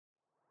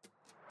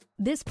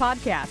This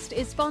podcast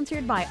is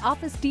sponsored by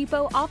Office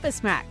Depot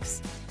Office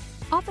Max.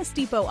 Office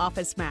Depot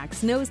Office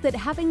Max knows that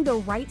having the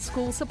right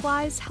school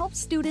supplies helps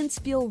students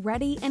feel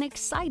ready and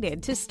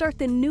excited to start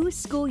the new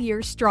school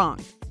year strong.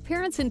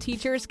 Parents and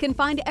teachers can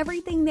find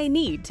everything they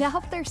need to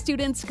help their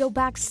students go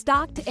back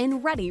stocked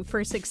and ready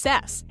for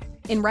success.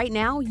 And right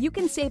now, you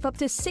can save up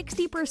to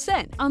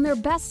 60% on their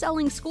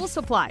best-selling school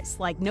supplies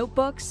like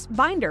notebooks,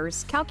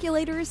 binders,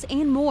 calculators,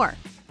 and more.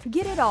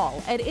 Get it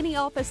all at any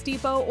Office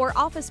Depot or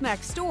Office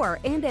Max store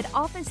and at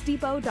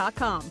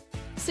OfficeDepot.com.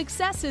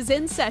 Success is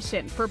in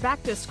session for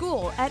back to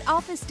school at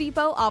Office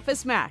Depot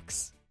Office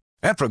Max.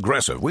 At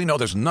Progressive, we know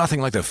there's nothing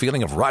like the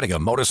feeling of riding a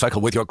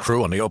motorcycle with your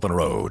crew on the open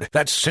road.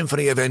 That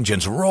symphony of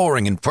engines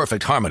roaring in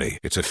perfect harmony.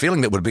 It's a feeling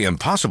that would be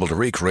impossible to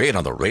recreate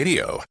on the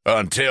radio.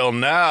 Until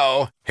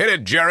now. Hit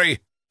it,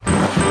 Jerry!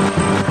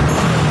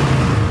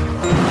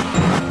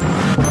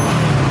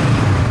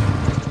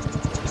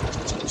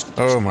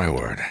 Oh, my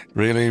word.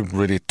 Really,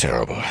 really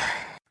terrible.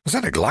 Was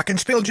that a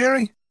glockenspiel,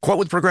 Jerry? Quote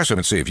with Progressive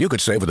and see if you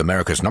could save with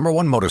America's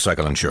 #1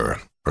 motorcycle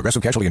insurer.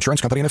 Progressive Casualty Insurance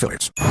Company and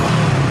Affiliates.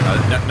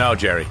 No,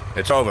 Jerry.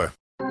 It's over.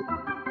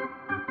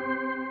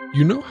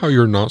 You know how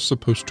you're not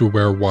supposed to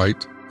wear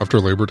white after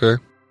Labor Day?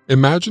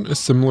 Imagine a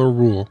similar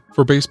rule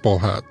for baseball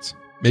hats,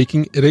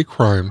 making it a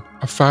crime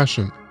of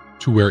fashion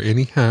to wear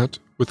any hat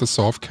with a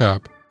soft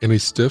cap and a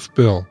stiff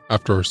bill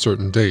after a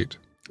certain date,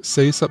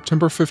 say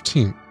September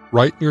 15th,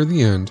 right near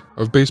the end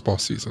of baseball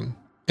season.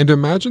 And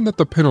imagine that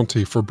the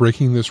penalty for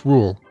breaking this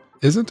rule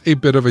isn't a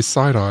bit of a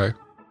side-eye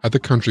at the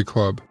country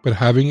club, but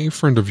having a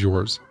friend of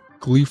yours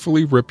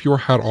gleefully rip your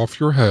hat off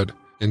your head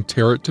and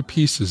tear it to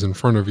pieces in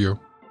front of you.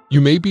 You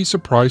may be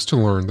surprised to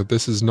learn that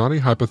this is not a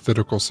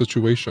hypothetical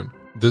situation.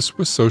 This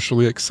was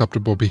socially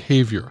acceptable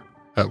behavior,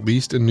 at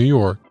least in New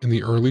York in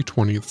the early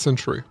 20th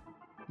century.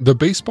 The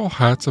baseball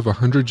hats of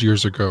 100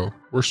 years ago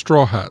were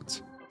straw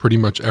hats. Pretty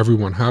much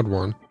everyone had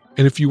one,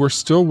 and if you were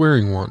still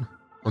wearing one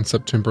on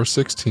September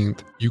 16th,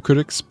 you could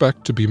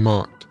expect to be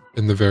mocked.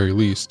 In the very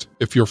least,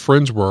 if your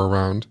friends were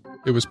around,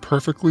 it was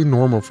perfectly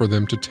normal for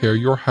them to tear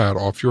your hat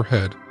off your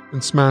head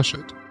and smash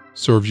it.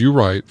 Serve you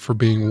right for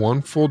being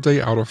one full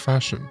day out of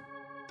fashion.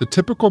 The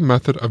typical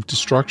method of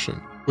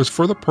destruction was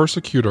for the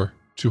persecutor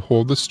to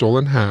hold the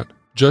stolen hat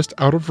just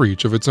out of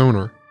reach of its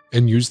owner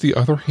and use the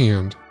other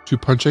hand to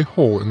punch a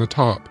hole in the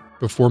top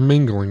before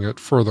mangling it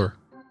further.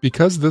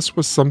 Because this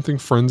was something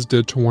friends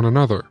did to one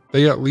another,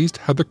 they at least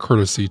had the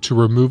courtesy to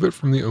remove it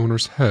from the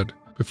owner's head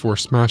before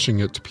smashing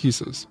it to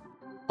pieces.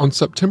 On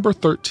September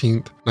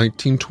 13th,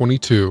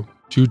 1922,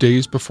 2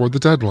 days before the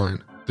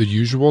deadline, the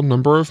usual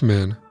number of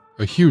men,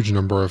 a huge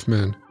number of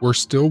men, were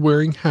still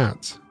wearing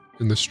hats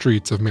in the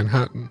streets of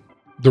Manhattan.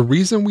 The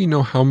reason we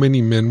know how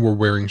many men were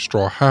wearing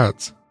straw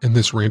hats in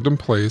this random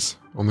place,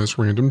 on this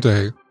random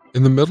day,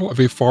 in the middle of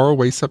a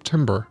faraway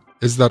September,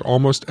 is that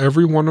almost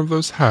every one of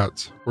those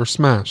hats were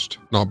smashed,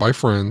 not by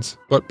friends,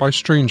 but by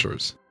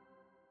strangers.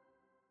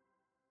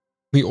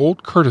 The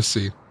old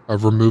courtesy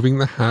of removing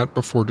the hat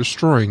before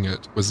destroying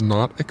it was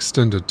not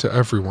extended to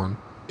everyone.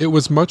 It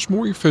was much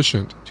more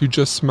efficient to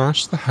just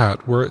smash the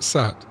hat where it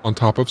sat, on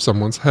top of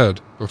someone's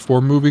head,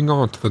 before moving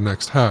on to the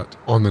next hat,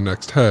 on the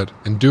next head,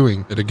 and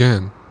doing it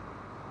again.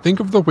 Think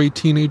of the way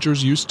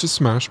teenagers used to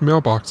smash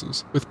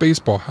mailboxes with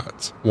baseball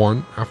hats,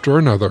 one after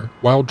another,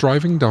 while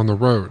driving down the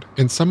road.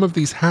 And some of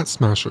these hat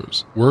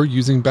smashers were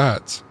using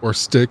bats, or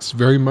sticks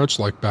very much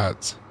like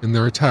bats, in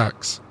their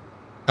attacks.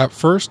 At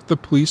first, the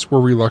police were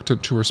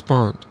reluctant to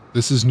respond.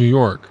 This is New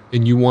York,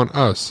 and you want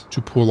us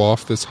to pull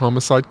off this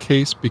homicide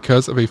case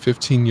because of a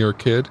 15-year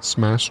kid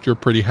smashed your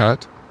pretty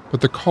hat?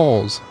 But the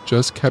calls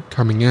just kept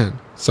coming in,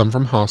 some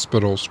from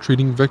hospitals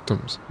treating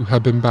victims who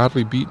had been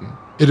badly beaten.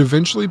 It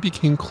eventually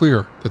became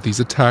clear that these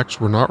attacks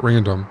were not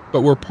random,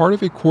 but were part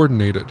of a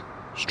coordinated,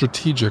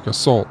 strategic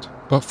assault.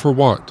 But for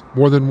what?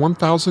 More than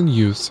 1,000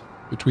 youths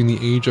between the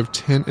age of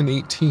 10 and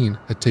 18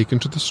 had taken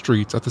to the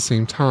streets at the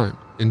same time,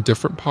 in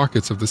different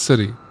pockets of the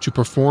city, to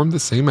perform the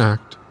same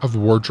act of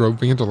wardrobe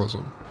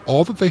vandalism.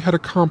 All that they had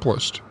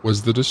accomplished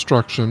was the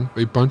destruction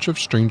of a bunch of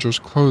strangers'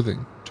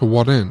 clothing. To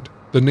what end?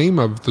 The name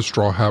of the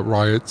Straw Hat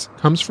Riots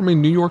comes from a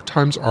New York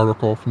Times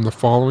article from the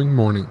following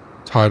morning,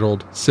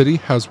 titled, "City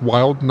Has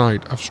Wild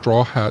Night of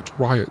Straw Hat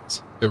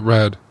Riots." It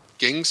read,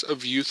 "Gangs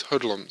of youth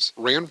hoodlums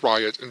ran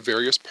riot in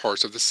various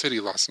parts of the city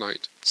last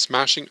night,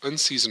 smashing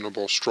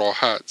unseasonable straw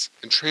hats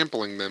and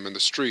trampling them in the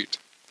street.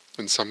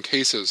 In some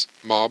cases,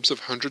 mobs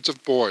of hundreds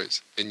of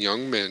boys and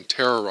young men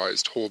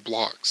terrorized whole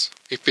blocks.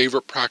 A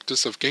favorite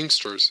practice of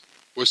gangsters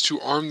was to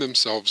arm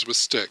themselves with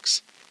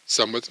sticks,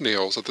 some with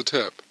nails at the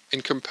tip,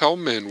 and compel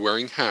men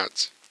wearing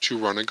hats to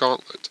run a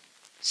gauntlet.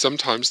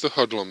 Sometimes the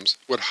hoodlums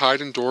would hide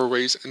in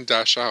doorways and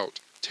dash out,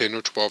 10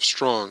 or 12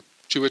 strong,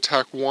 to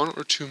attack 1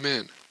 or 2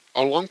 men.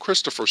 Along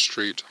Christopher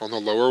Street on the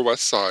Lower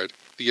West Side,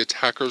 the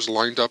attackers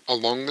lined up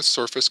along the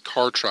surface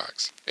car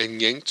tracks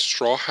and yanked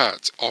straw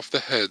hats off the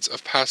heads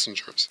of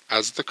passengers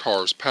as the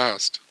cars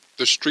passed.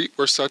 The street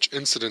where such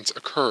incidents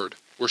occurred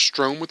were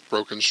strewn with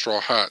broken straw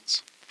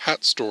hats.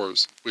 Hat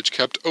stores, which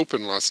kept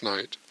open last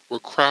night, were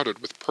crowded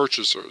with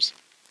purchasers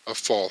of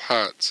fall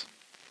hats."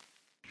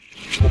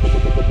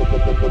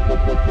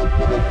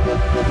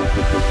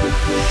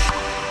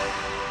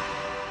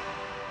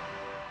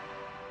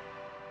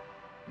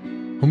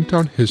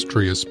 Hometown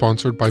History is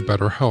sponsored by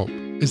BetterHelp.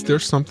 Is there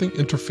something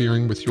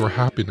interfering with your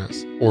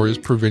happiness or is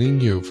preventing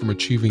you from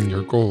achieving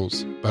your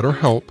goals?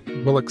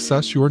 BetterHelp will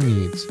assess your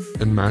needs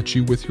and match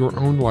you with your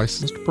own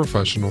licensed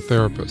professional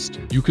therapist.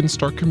 You can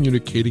start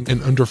communicating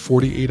in under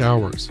 48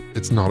 hours.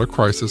 It's not a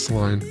crisis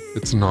line.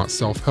 It's not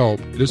self-help.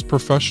 It is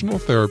professional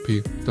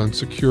therapy done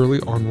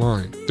securely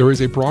online. There is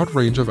a broad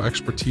range of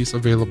expertise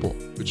available,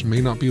 which may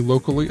not be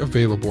locally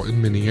available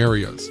in many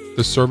areas.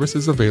 The service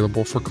is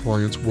available for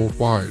clients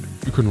worldwide.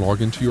 You can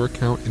log into your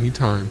account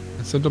anytime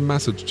and send a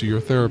message to your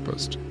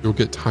therapist. You'll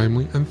get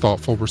timely and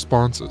thoughtful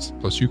responses.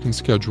 Plus, you can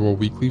schedule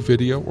weekly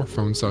video or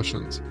phone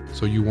sessions,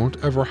 so you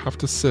won't ever have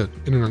to sit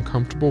in an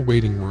uncomfortable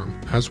waiting room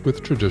as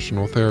with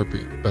traditional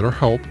therapy.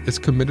 BetterHelp is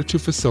committed to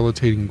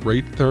facilitating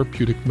great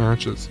therapeutic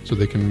matches so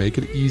they can make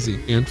it easy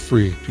and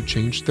free to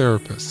change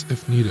therapists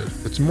if needed.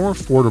 It's more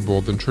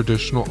affordable than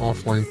traditional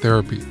offline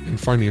therapy, and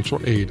financial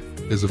aid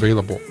is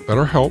available.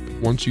 BetterHelp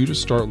wants you to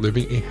start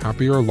living a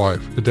happier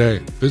life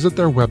today. Visit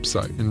their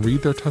website and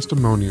read their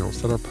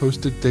testimonials that are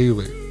posted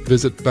daily.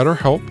 Visit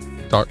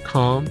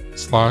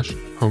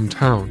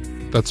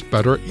betterhelp.com/hometown. That's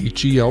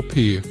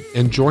BetterHelp,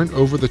 and join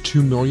over the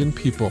 2 million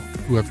people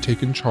who have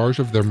taken charge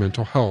of their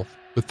mental health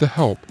with the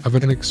help of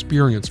an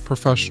experienced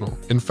professional.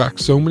 In fact,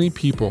 so many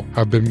people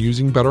have been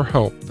using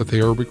BetterHelp that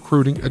they are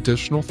recruiting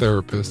additional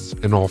therapists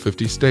in all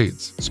 50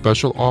 states.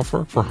 Special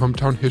offer for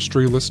Hometown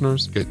History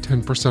listeners: get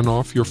 10%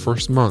 off your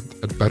first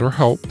month at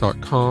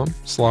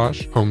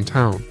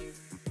betterhelp.com/hometown.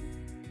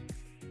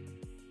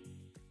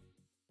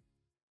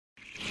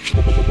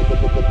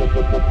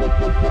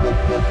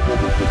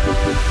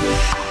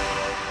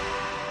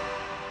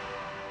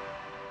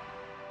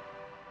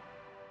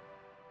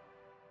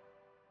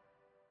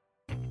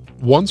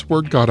 Once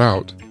word got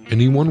out,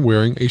 anyone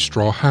wearing a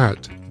straw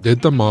hat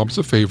did the mobs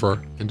a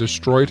favor and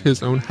destroyed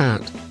his own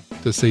hat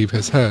to save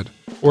his head,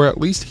 or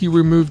at least he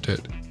removed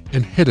it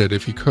and hid it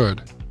if he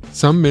could.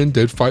 Some men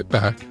did fight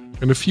back,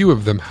 and a few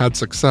of them had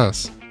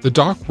success. The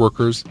dock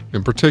workers,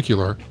 in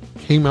particular,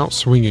 came out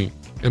swinging,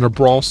 and a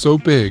brawl so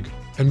big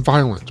and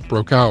violent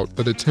broke out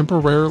that it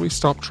temporarily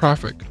stopped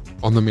traffic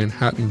on the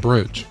Manhattan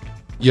Bridge.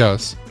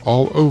 Yes,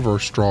 all over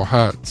straw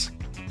hats.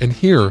 And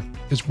here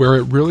is where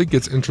it really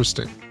gets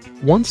interesting.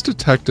 Once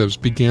detectives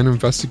began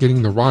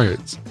investigating the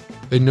riots,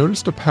 they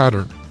noticed a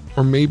pattern,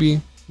 or maybe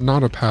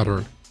not a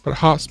pattern, but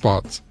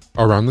hotspots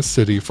around the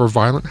city for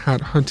violent hat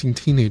hunting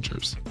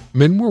teenagers.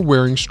 Men were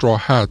wearing straw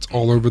hats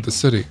all over the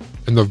city,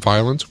 and the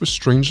violence was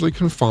strangely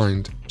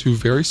confined to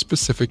very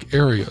specific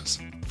areas,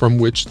 from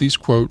which these,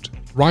 quote,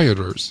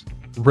 rioters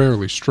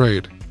rarely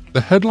strayed.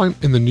 The headline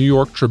in the New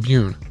York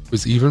Tribune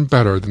was even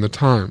better than the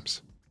Times.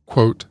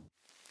 Quote,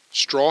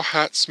 "Straw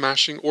hat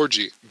smashing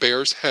orgy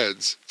bears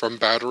heads from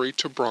Battery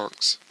to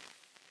Bronx."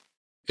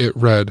 It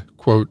read,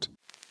 quote,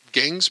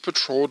 "Gangs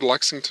patrolled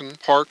Lexington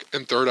Park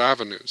and 3rd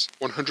Avenues,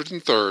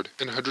 103rd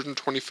and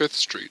 125th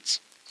Streets,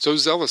 so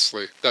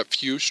zealously that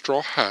few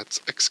straw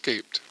hats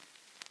escaped."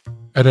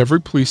 At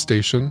every police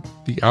station,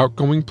 the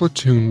outgoing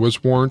platoon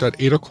was warned at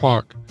 8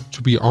 o'clock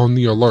to be on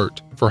the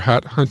alert for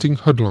hat-hunting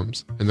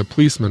hoodlums, and the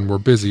policemen were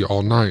busy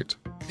all night.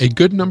 A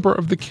good number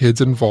of the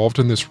kids involved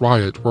in this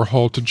riot were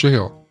hauled to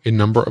jail. A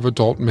number of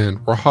adult men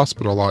were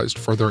hospitalized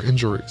for their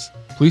injuries.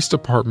 Police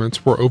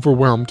departments were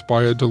overwhelmed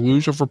by a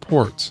deluge of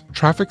reports.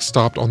 Traffic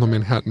stopped on the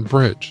Manhattan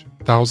Bridge.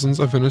 Thousands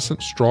of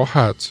innocent straw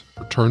hats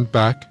were turned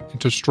back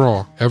into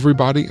straw.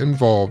 Everybody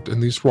involved in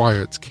these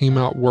riots came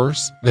out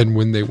worse than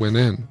when they went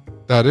in.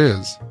 That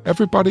is,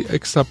 everybody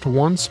except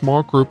one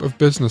small group of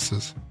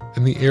businesses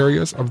in the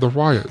areas of the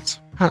riots: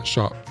 hat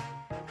shop.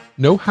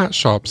 No hat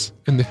shops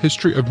in the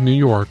history of New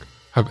York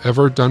have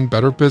ever done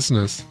better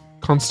business.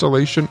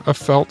 Constellation of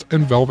felt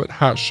and velvet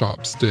hat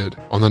shops did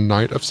on the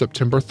night of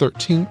September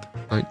 13th,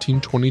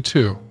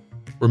 1922.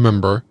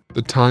 Remember,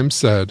 the Times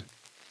said,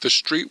 "The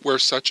street where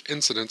such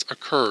incidents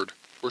occurred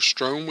were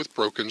strewn with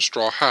broken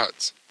straw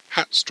hats.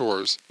 Hat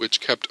stores, which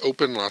kept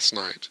open last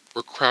night,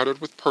 were crowded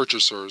with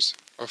purchasers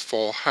of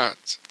fall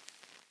hats."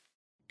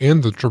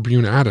 And the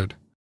Tribune added,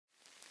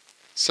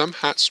 "Some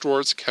hat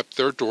stores kept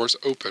their doors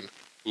open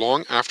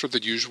long after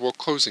the usual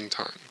closing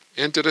time,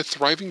 and did a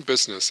thriving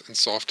business in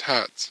soft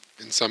hats.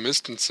 In some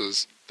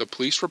instances, the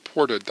police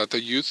reported that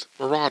the youth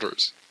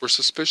marauders were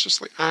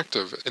suspiciously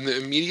active in the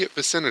immediate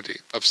vicinity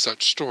of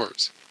such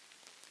stores."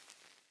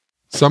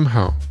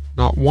 Somehow,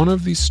 not one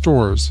of these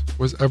stores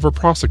was ever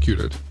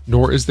prosecuted,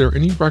 nor is there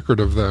any record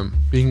of them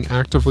being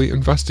actively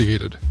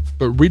investigated.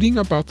 But reading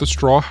about the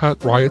straw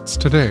hat riots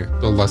today,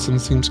 the lesson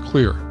seems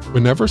clear.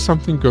 Whenever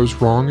something goes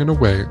wrong in a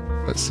way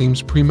that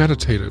seems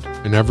premeditated,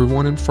 and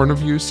everyone in front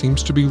of you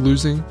seems to be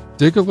losing,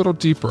 dig a little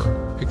deeper,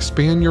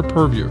 expand your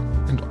purview,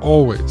 and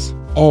always,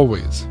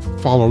 always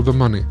follow the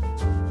money.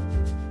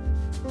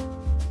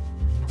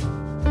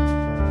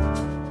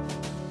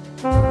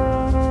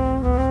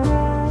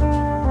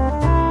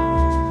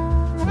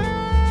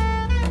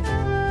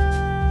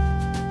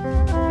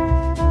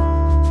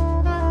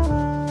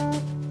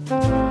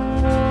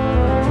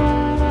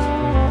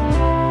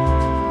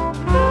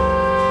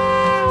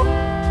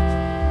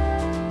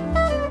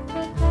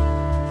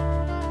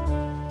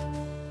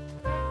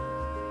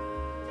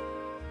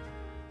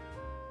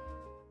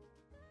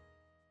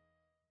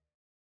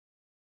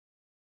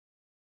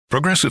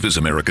 Progressive is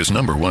America's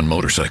 #1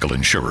 motorcycle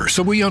insurer,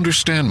 so we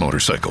understand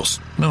motorcycles.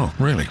 No,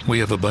 really, we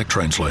have a bike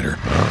translator.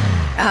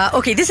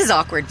 Okay, this is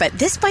awkward, but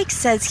this bike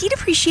says he'd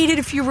appreciate it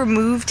if you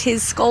removed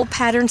his skull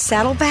pattern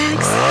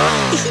saddlebags.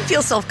 He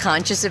feels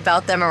self-conscious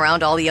about them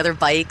around all the other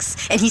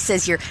bikes, and he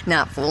says you're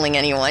not fooling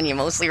anyone. You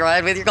mostly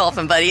ride with your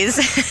golfing buddies.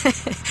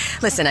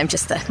 Listen, I'm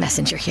just the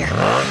messenger here.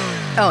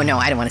 Oh, no,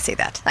 I don't want to say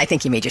that. I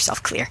think you made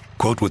yourself clear.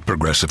 Quote with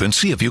Progressive and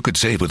see if you could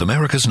save with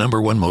America's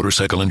 #1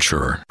 motorcycle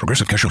insurer.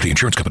 Progressive Casualty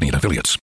Insurance Company and Affiliates.